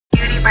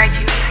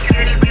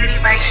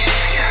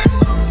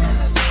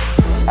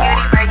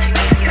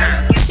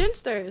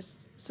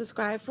just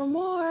subscribe for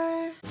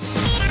more.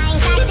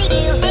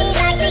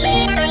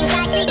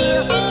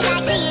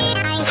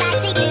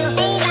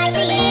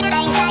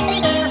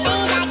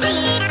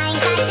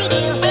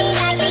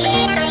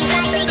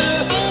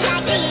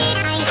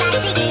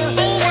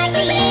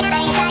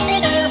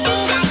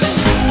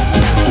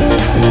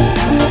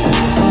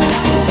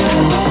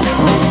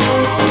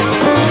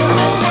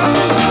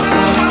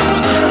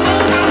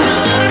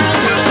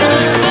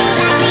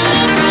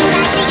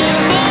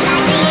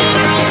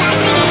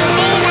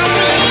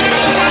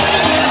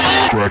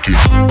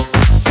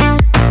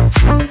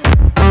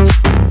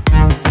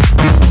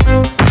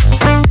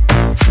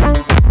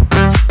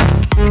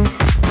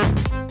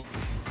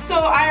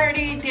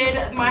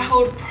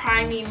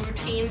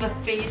 Routine, the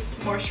face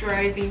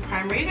moisturizing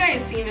primer. You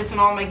guys seen this in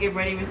all my get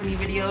ready with me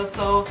videos,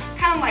 so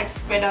kind of like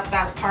sped up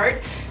that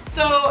part.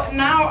 So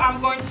now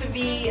I'm going to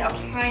be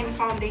applying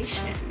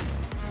foundation.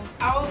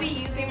 I will be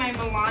using my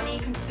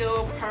Milani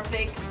Conceal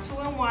Perfect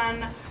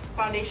 2-in-1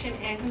 foundation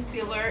and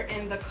concealer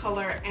in the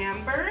color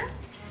Amber.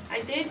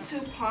 I did 2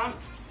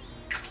 pumps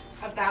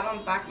of that on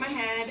the back of my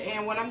hand,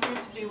 and what I'm going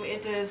to do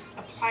is just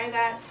apply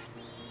that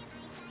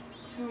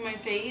to my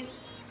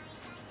face.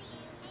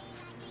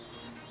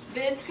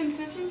 This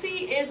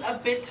consistency is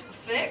a bit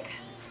thick,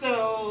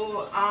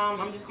 so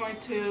I'm just going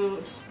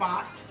to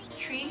spot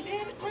treat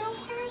it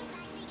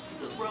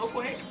real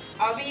quick.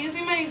 I'll be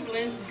using my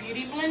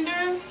beauty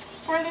blender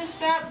for this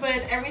step,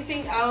 but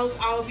everything else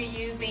I'll be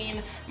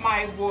using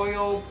my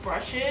Royal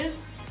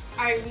brushes.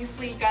 I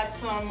recently got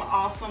some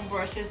awesome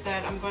brushes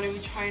that I'm going to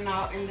be trying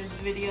out in this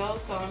video,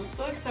 so I'm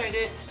so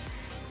excited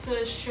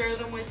to share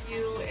them with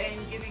you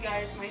and give you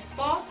guys my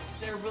thoughts.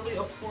 They're really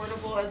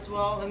affordable as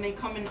well, and they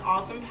come in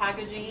awesome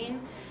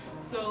packaging.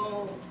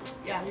 So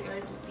yeah, you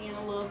guys will see in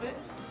a little bit.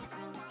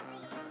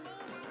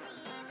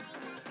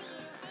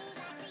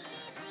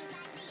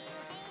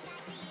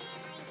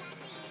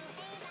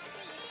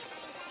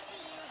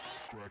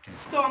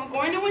 So I'm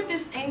going in with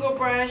this angle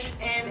brush,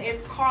 and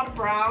it's called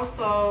Brow.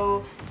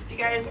 So if you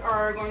guys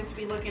are going to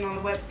be looking on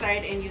the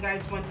website and you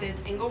guys want this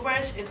angle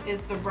brush, it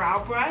is the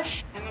brow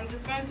brush. And I'm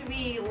just going to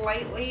be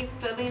lightly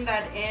filling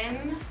that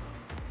in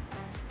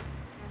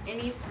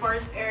any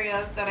sparse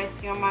areas that I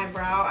see on my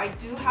brow. I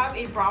do have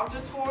a brow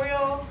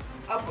tutorial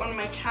up on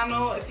my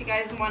channel if you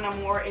guys want a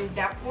more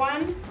in-depth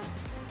one.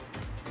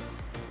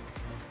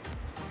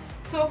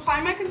 To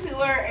apply my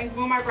concealer and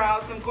glue my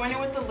brows, I'm going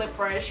in with the lip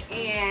brush,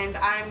 and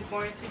I'm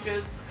going to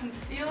just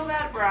conceal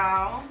that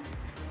brow.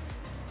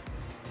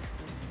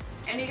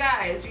 And you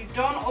guys, you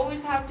don't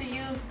always have to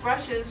use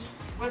brushes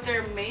what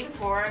they're made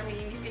for. I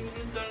mean, you can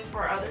use them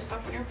for other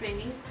stuff on your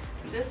face.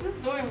 This is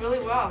doing really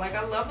well. Like,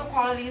 I love the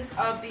qualities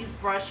of these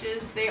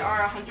brushes. They are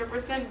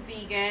 100%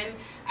 vegan.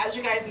 As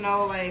you guys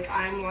know, like,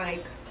 I'm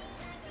like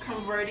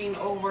converting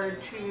over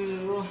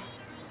to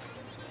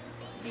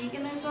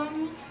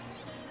veganism,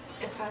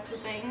 if that's a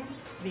thing.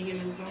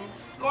 Veganism.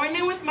 Going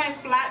in with my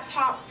flat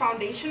top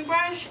foundation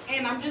brush,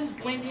 and I'm just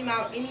blending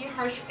out any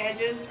harsh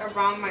edges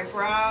around my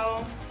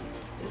brow.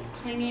 Just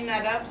cleaning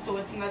that up so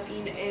if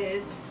nothing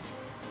is,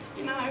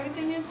 you know,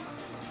 everything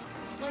is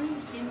blending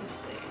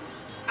seamlessly.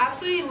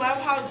 Absolutely love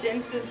how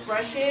dense this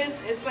brush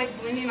is. It's like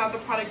blending out the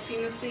product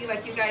seamlessly.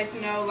 Like you guys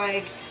know,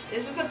 like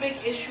this is a big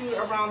issue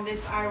around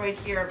this eye right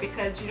here,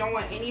 because you don't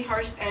want any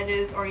harsh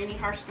edges or any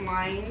harsh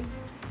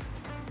lines.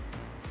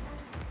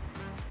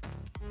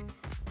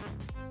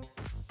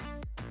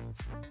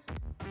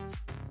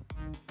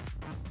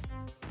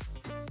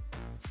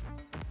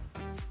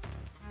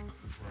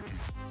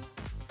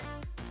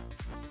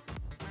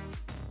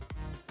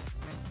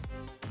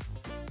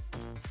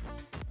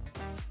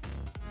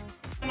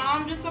 Now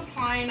I'm just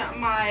applying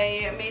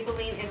my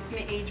Maybelline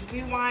Instant Age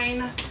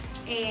Rewind,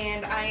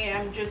 and I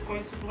am just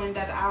going to blend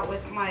that out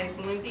with my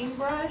blending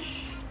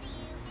brush.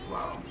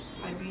 Wow,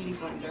 my beauty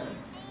blender.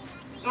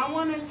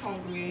 Someone is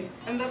hungry.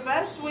 And the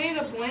best way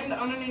to blend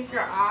underneath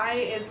your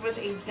eye is with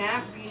a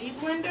damp beauty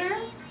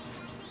blender,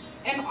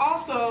 and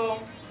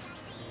also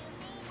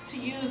to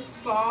use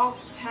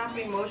soft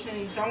tapping motion.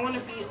 You don't want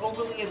to be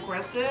overly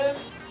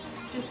aggressive.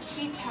 Just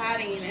keep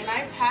patting, and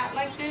I pat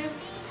like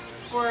this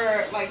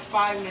for like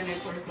 5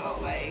 minutes or so.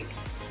 Like,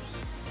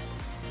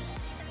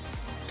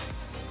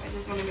 I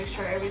just want to make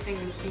sure everything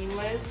is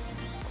seamless.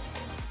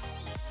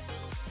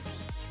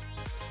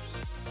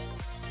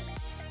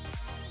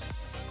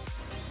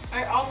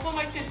 I also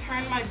like to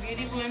turn my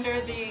beauty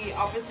blender the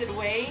opposite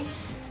way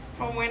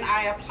from when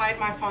I applied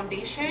my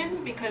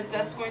foundation, because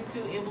that's going to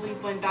evenly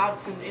blend out,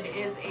 since it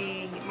is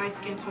my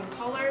skin tone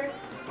color.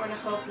 It's going to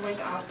help blend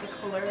out the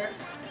color,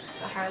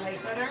 the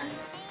highlight better.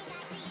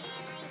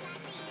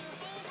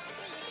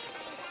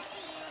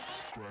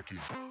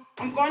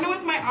 I'm going in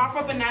with my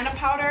Ofra banana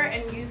powder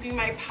and using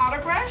my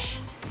powder brush,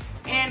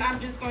 and I'm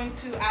just going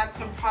to add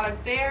some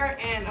product there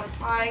and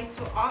apply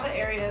to all the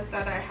areas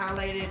that I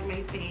highlighted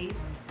my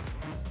face.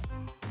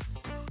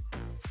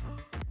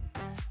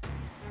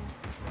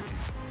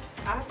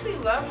 I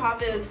absolutely love how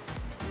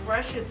this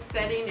brush is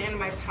setting in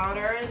my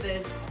powder.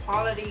 This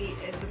quality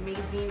is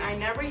amazing. I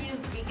never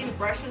used vegan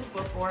brushes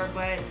before,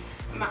 but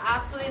I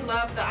absolutely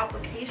love the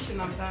application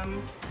of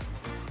them.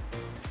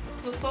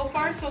 So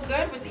far so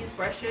good with these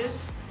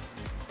brushes.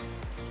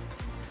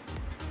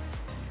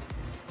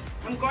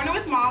 I'm going in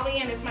with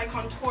Molly, and it's my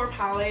contour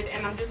palette,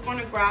 and I'm just going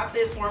to grab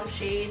this warm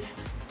shade,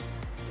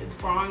 this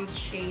bronze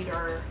shade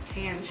or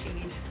tan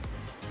shade,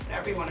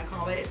 whatever you want to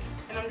call it,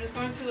 and I'm just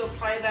going to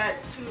apply that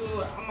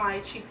to my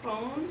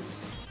cheekbones.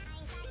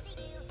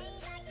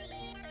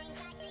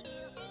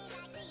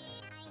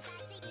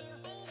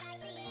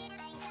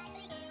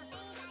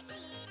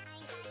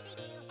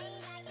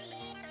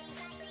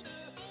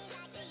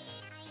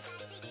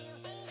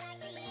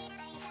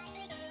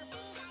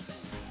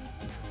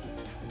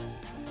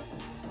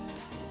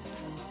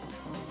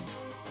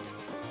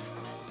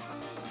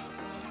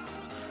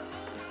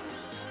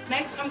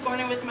 Next, I'm going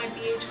in with my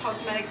BH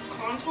Cosmetics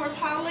contour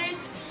palette,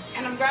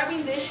 and I'm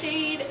grabbing this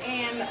shade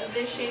and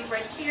this shade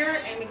right here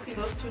and mixing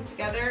those two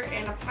together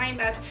and applying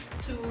that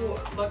to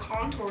the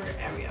contour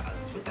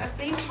areas with that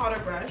same powder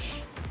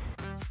brush.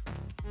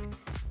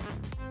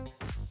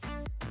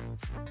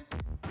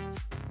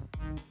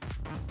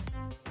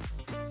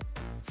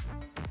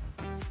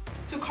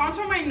 To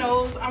contour my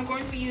nose, I'm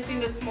going to be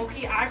using the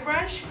smoky eye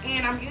brush,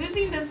 and I'm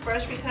using this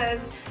brush because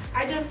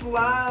I just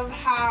love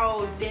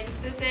how dense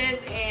this is,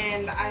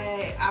 and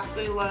I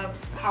absolutely love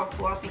how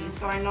fluffy,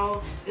 so I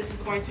know this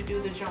is going to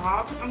do the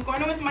job. I'm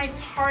going in with my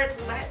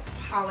Tarlette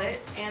palette,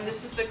 and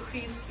this is the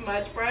Crease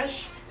smudge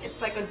brush.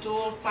 It's like a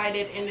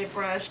dual-sided ended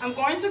brush. I'm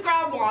going to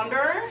grab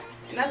Blonder,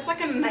 and that's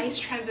like a nice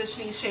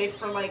transitioning shade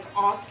for like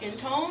all skin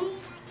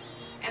tones,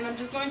 and I'm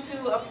just going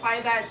to apply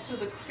that to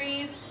the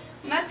crease.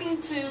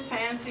 Nothing too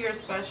fancy or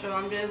special.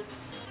 I'm just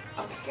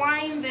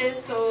applying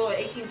this so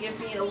it can give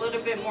me a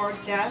little bit more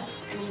depth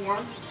and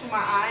warmth to my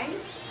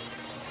eyes.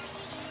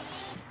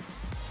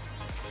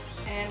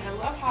 And I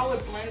love how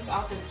it blends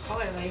out this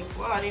color. Like,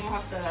 wow, I didn't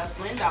have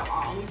to blend that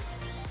long.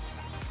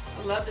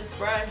 I love this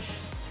brush.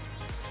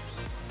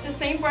 The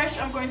same brush,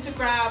 I'm going to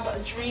grab a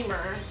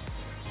Dreamer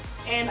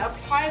and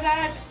apply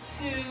that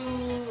to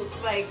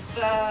like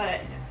the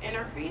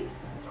inner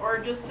crease or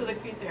just to the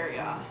crease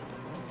area.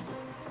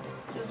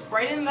 Just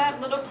right in that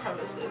little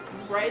crevices,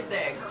 right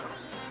there, girl.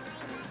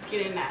 Just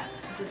get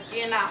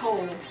in that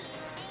hole.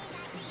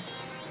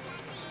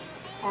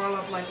 Curl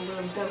up like a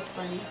little dust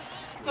bunny.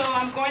 So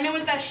I'm going in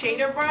with that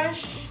shader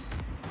brush,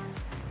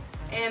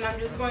 and I'm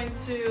just going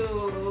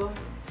to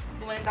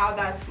blend out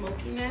that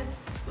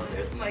smokiness so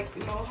there's like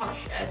no harsh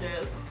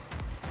edges.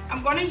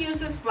 I'm going to use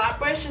this flat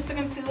brush, just a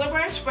concealer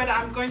brush, but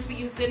I'm going to be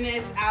using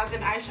this as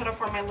an eyeshadow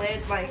for my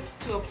lid, like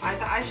to apply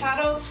the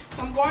eyeshadow.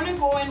 So I'm going to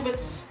go in with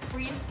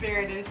Free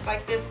Spirit, and it's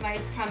like this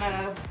nice kind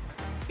of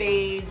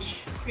beige,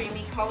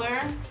 creamy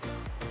color.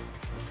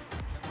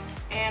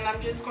 And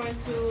I'm just going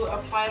to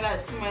apply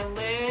that to my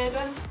lid.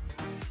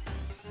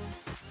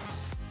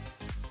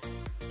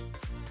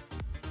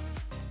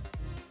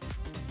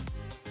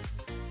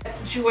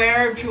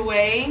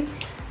 Jouer.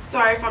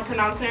 Sorry if I'm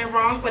pronouncing it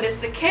wrong, but it's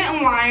the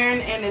kitten iron,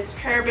 and it's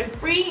paraben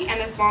free, and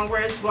it's long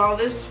wear as well.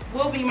 This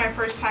will be my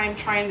first time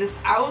trying this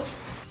out.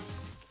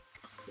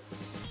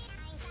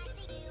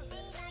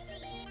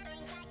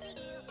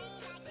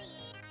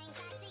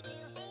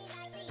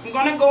 I'm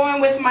gonna go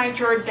in with my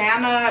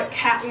Jordana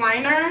cat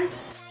liner.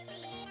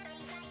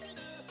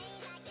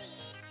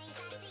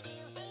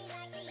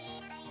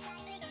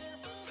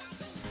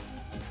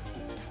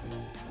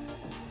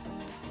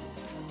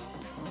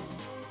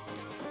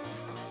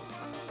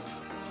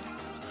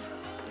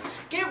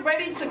 Get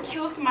ready to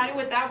kill somebody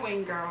with that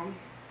wing, girl.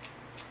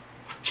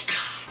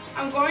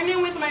 I'm going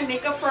in with my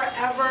Makeup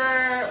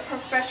Forever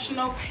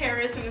Professional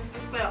Paris, and this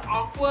is the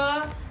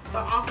Aqua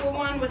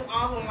one with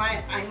all the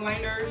light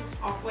eyeliners,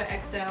 Aqua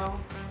XL.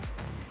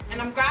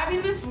 And I'm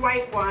grabbing this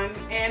white one,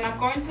 and I'm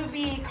going to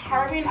be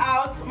carving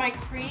out my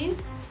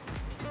crease.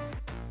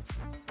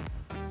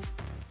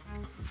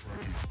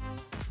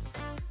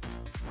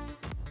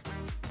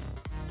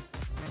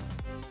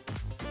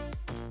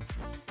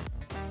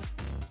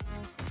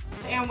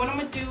 And what I'm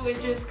going to do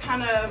is just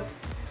kind of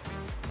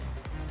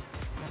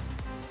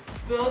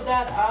build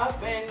that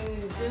up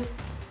and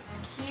just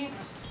keep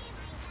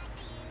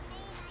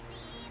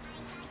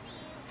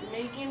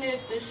making it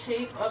the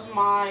shape of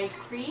my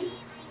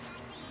crease.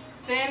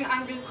 Then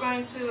I'm just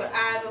going to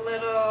add a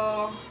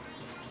little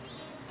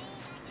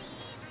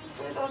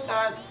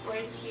dots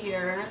right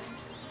here.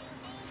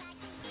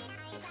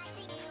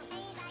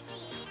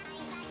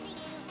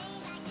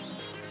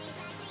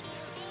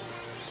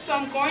 So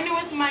I'm going in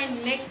with my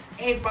NYX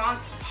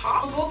Avant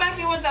Pop. I'll go back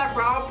in with that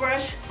brow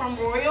brush from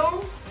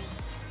Royal,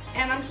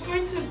 and I'm just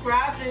going to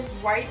grab this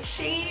white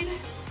shade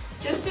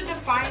just to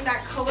define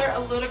that color a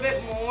little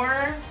bit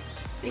more,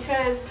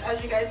 because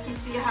as you guys can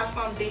see I have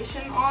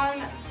foundation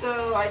on,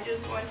 so I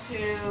just want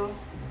to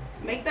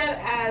make that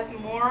as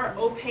more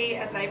opaque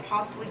as I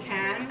possibly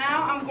can.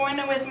 Now I'm going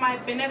in with my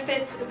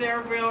Benefit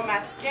They're Real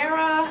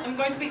Mascara. I'm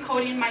going to be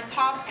coating my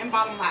top and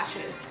bottom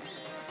lashes.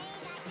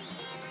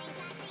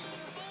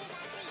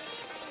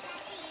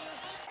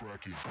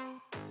 So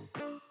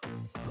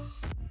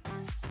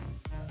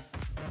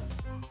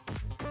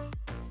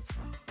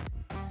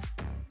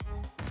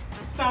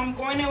I'm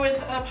going in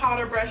with a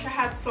powder brush. I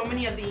had so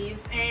many of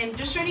these, and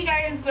just showing you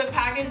guys the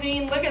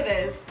packaging. Look at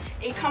this.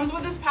 It comes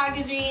with this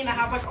packaging. I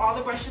have like all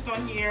the brushes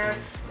on here.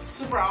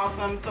 Super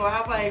awesome. So I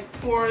have like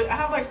four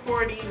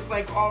of these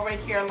like all right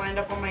here lined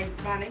up on my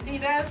vanity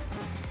desk.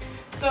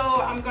 So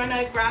I'm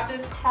gonna grab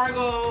this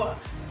Cargo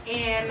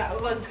in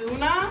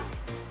Laguna,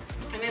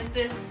 and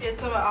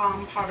it's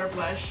a powder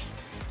blush.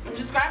 I'm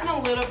just grabbing a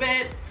little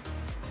bit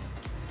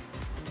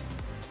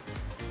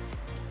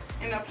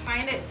and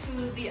applying it to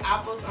the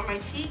apples on my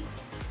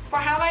cheeks. For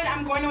highlight,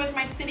 I'm going in with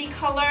my City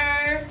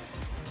Color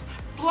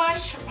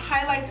blush,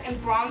 highlight,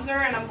 and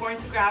bronzer, and I'm going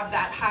to grab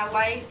that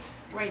highlight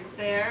right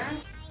there.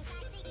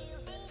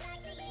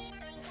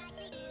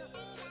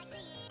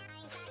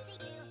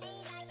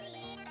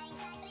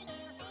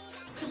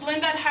 To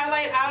blend that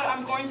highlight out,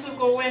 I'm going to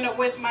go in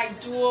with my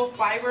dual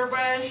fiber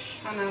brush.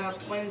 I'm gonna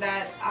blend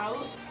that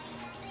out.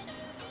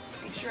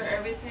 Make sure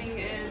everything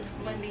is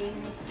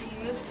blending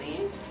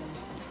seamlessly.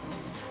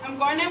 I'm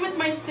going in with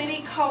my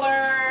City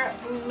Color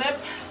lip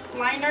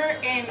liner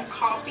in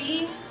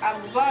Coffee. I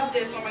love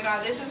this. Oh my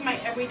god, this is my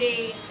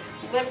everyday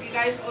lip. You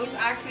guys always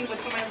ask me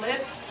what's on my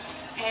lips,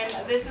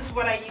 and this is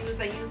what I use.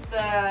 I use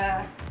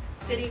the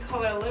City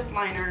Color lip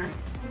liner.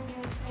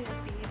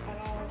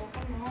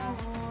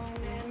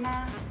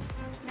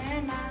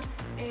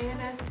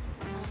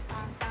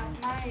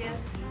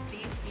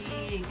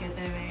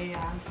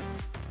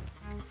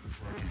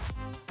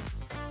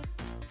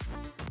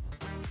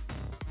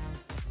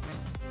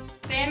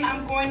 Then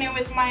I'm going in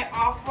with my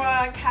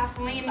Ofra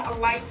Kathleen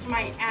Lights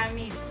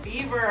Miami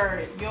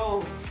Fever.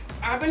 Yo,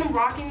 I've been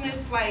rocking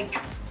this like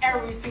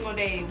every single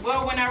day.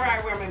 Well, whenever I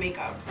wear my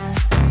makeup.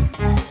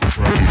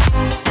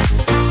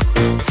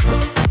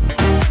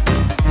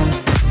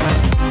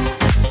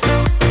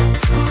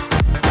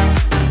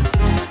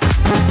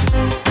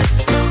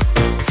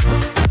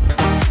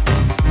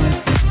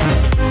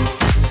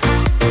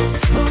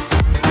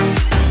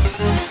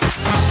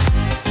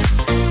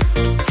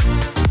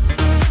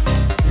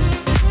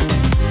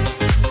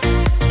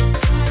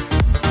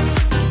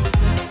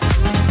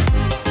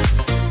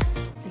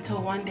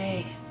 One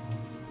day,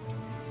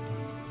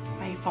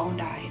 my phone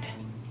died,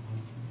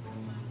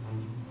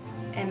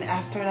 and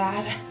after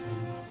that,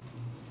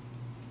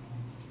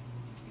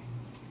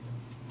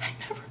 I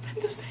never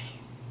been the same.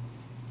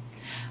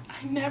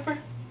 I never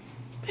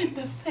been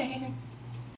the same.